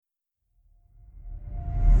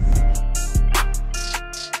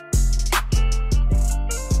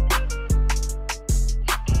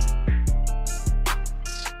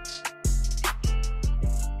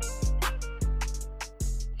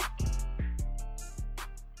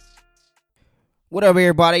What up,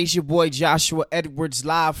 everybody? It's your boy Joshua Edwards,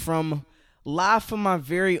 live from my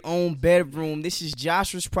very own bedroom. This is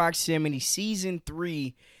Joshua's Proximity, Season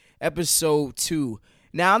 3, Episode 2.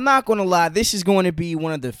 Now, I'm not going to lie, this is going to be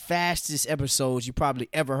one of the fastest episodes you probably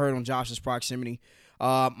ever heard on Joshua's Proximity.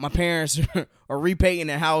 My parents are repainting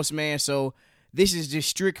the house, man, so this is just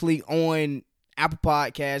strictly on Apple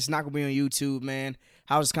Podcasts. Not going to be on YouTube, man.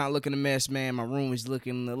 House is kind of looking a mess, man. My room is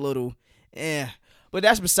looking a little, But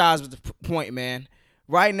that's besides the point, man.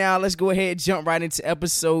 Right now, let's go ahead and jump right into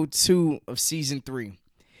episode 2 of season 3.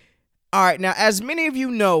 All right, now, as many of you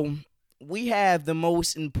know, we have the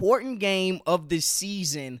most important game of the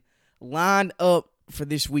season lined up for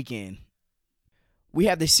this weekend. We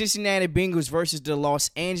have the Cincinnati Bengals versus the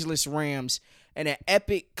Los Angeles Rams in an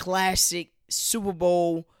epic, classic Super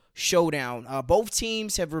Bowl showdown. Both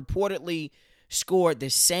teams have reportedly scored the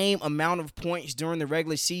same amount of points during the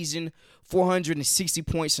regular season, 460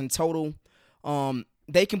 points in total.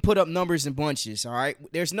 They can put up numbers in bunches, all right?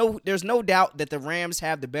 There's no doubt that the Rams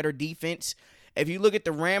have the better defense. If you look at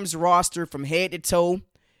the Rams roster from head to toe,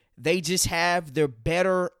 they just have their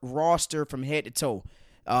better roster from head to toe.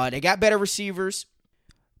 They got better receivers.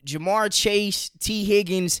 Ja'Marr Chase, T.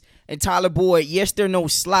 Higgins, and Tyler Boyd, yes, they're no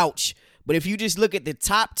slouch. But if you just look at the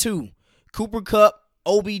top two, Cooper Kupp,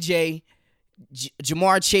 OBJ,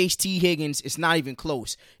 Ja'Marr Chase, T. Higgins, it's not even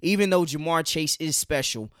close, even though Ja'Marr Chase is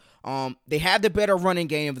special. They have the better running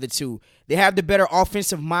game of the two. They have the better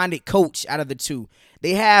offensive-minded coach out of the two.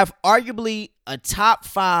 They have arguably a top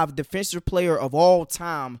 5 defensive player of all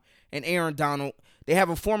time in Aaron Donald. They have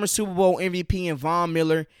a former Super Bowl MVP in Von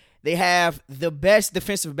Miller. They have the best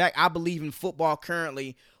defensive back, I believe, in football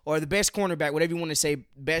currently, or the best cornerback, whatever you want to say,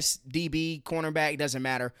 best DB, cornerback, doesn't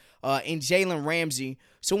matter, in Jalen Ramsey.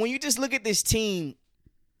 So when you just look at this team,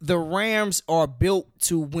 the Rams are built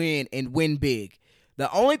to win and win big.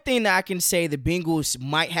 The only thing that I can say the Bengals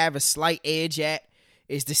might have a slight edge at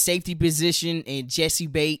is the safety position and Jesse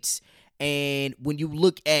Bates. And when you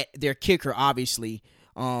look at their kicker, obviously,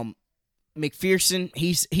 McPherson,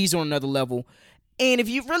 he's on another level. And if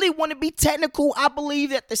you really want to be technical, I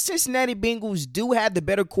believe that the Cincinnati Bengals do have the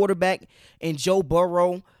better quarterback in Joe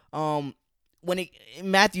Burrow.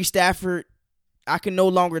 Matthew Stafford, I can no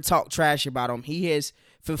longer talk trash about him. He has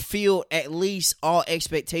fulfilled at least all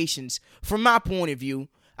expectations. From my point of view,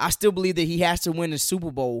 I still believe that he has to win the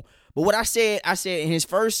Super Bowl. But what I said in his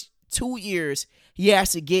first 2 years, he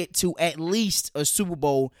has to get to at least a Super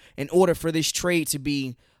Bowl in order for this trade to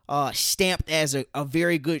be stamped as a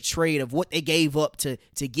very good trade of what they gave up to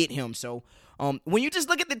get him. So when you just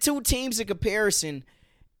look at the two teams in comparison,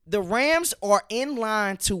 the Rams are in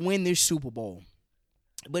line to win this Super Bowl.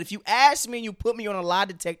 But if you ask me and you put me on a lie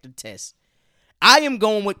detector test, I am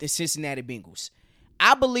going with the Cincinnati Bengals.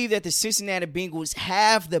 I believe that the Cincinnati Bengals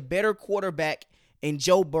have the better quarterback in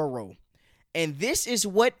Joe Burrow. And this is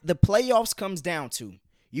what the playoffs comes down to.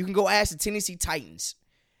 You can go ask the Tennessee Titans.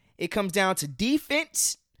 It comes down to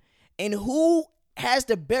defense and who has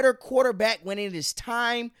the better quarterback when it is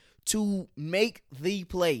time to make the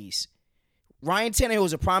plays. Ryan Tannehill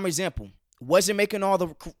is a prime example. Wasn't making all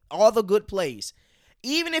the good plays.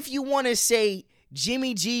 Even if you want to say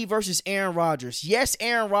Jimmy G versus Aaron Rodgers. Yes,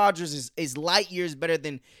 Aaron Rodgers is light years better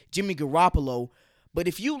than Jimmy Garoppolo. But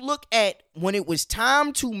if you look at when it was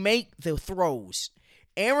time to make the throws,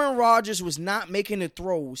 Aaron Rodgers was not making the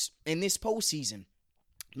throws in this postseason.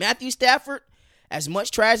 Matthew Stafford, as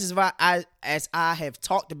much trash as I have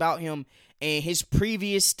talked about him and his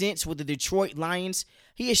previous stints with the Detroit Lions,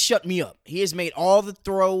 he has shut me up. He has made all the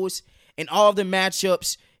throws and all of the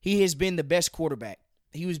matchups. He has been the best quarterback.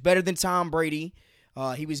 He was better than Tom Brady.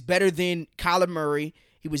 He was better than Kyler Murray.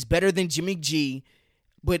 He was better than Jimmy G.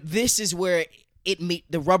 But this is where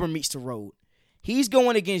the rubber meets the road. He's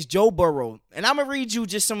going against Joe Burrow. And I'm going to read you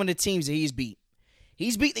just some of the teams that he's beat.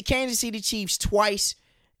 He's beat the Kansas City Chiefs twice,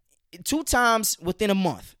 2 times within a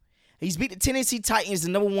month. He's beat the Tennessee Titans, the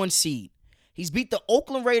number 1 seed. He's beat the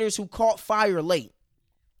Oakland Raiders, who caught fire late.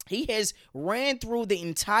 He has ran through the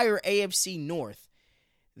entire AFC North.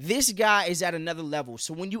 This guy is at another level.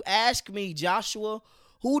 So when you ask me, Joshua,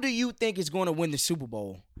 who do you think is going to win the Super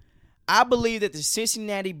Bowl? I believe that the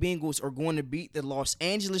Cincinnati Bengals are going to beat the Los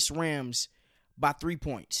Angeles Rams by 3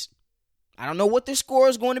 points. I don't know what the score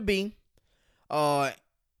is going to be. And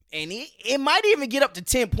it might even get up to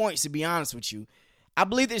 10 points, to be honest with you. I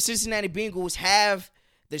believe the Cincinnati Bengals have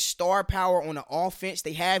the star power on the offense.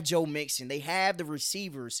 They have Joe Mixon. They have the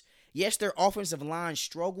receivers. Yes, their offensive line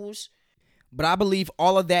struggles, but I believe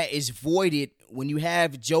all of that is voided when you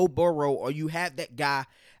have Joe Burrow or you have that guy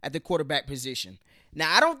at the quarterback position.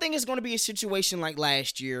 Now, I don't think it's going to be a situation like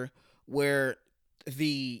last year where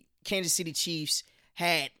the Kansas City Chiefs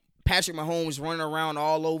had Patrick Mahomes running around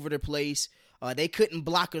all over the place. They couldn't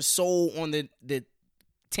block a soul on the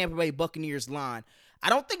Tampa Bay Buccaneers line. I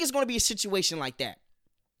don't think it's going to be a situation like that.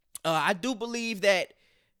 I do believe that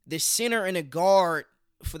the center and the guard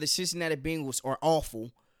for the Cincinnati Bengals are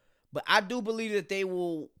awful, but I do believe that they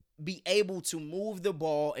will be able to move the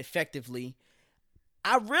ball effectively.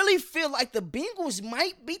 I really feel like the Bengals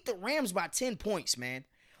might beat the Rams by 10 points, man.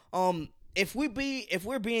 If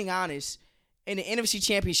we're being honest, in the NFC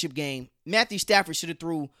Championship game, Matthew Stafford should have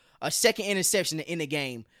threw a second interception to end the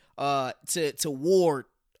game to Ward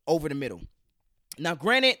over the middle. Now,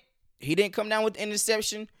 granted, he didn't come down with the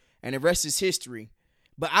interception, and the rest is history.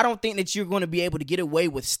 But I don't think that you're going to be able to get away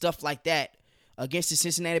with stuff like that against the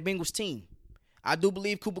Cincinnati Bengals team. I do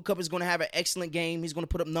believe Cooper Kupp is going to have an excellent game. He's going to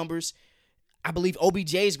put up numbers. I believe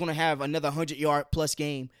OBJ is going to have another 100-yard-plus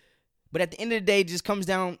game. But at the end of the day, it just comes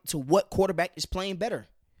down to what quarterback is playing better.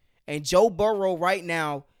 And Joe Burrow right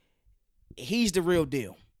now, he's the real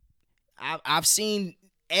deal. I've seen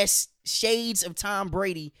shades of Tom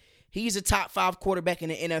Brady. He's a top 5 quarterback in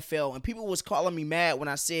the NFL. And people was calling me mad when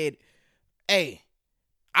I said, hey,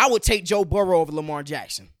 I would take Joe Burrow over Lamar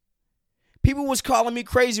Jackson. People was calling me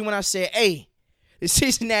crazy when I said, hey, the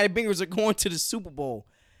Cincinnati Bengals are going to the Super Bowl.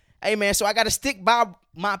 Hey, man, so I got to stick by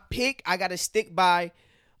my pick. I got to stick by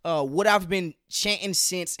what I've been chanting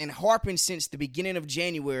since and harping since the beginning of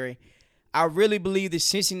January. I really believe the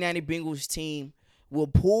Cincinnati Bengals team will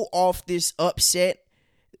pull off this upset.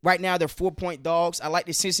 Right now, they're 4-point dogs. I like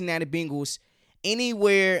the Cincinnati Bengals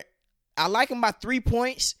anywhere. I like them by 3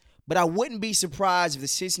 points, but I wouldn't be surprised if the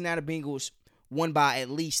Cincinnati Bengals won by at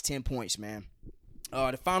least 10 points, man.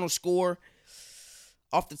 The final score,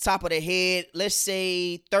 off the top of the head, let's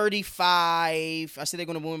say 35. I said they're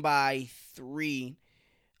going to win by 3.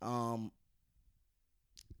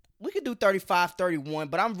 We could do 35-31,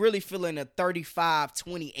 but I'm really feeling a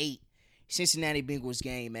 35-28 Cincinnati Bengals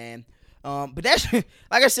game, man. But that's,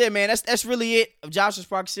 like I said, man, that's really it of Joshua's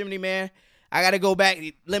Proximity, man. I got to go back.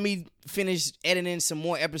 Let me finish editing some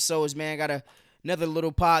more episodes, man. I got another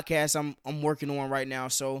little podcast I'm working on right now.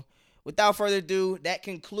 So without further ado, that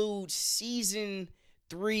concludes Season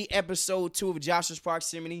 3, Episode 2 of Joshua's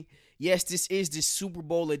Proximity. Yes, this is the Super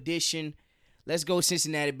Bowl edition. Let's go,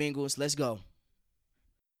 Cincinnati Bengals. Let's go.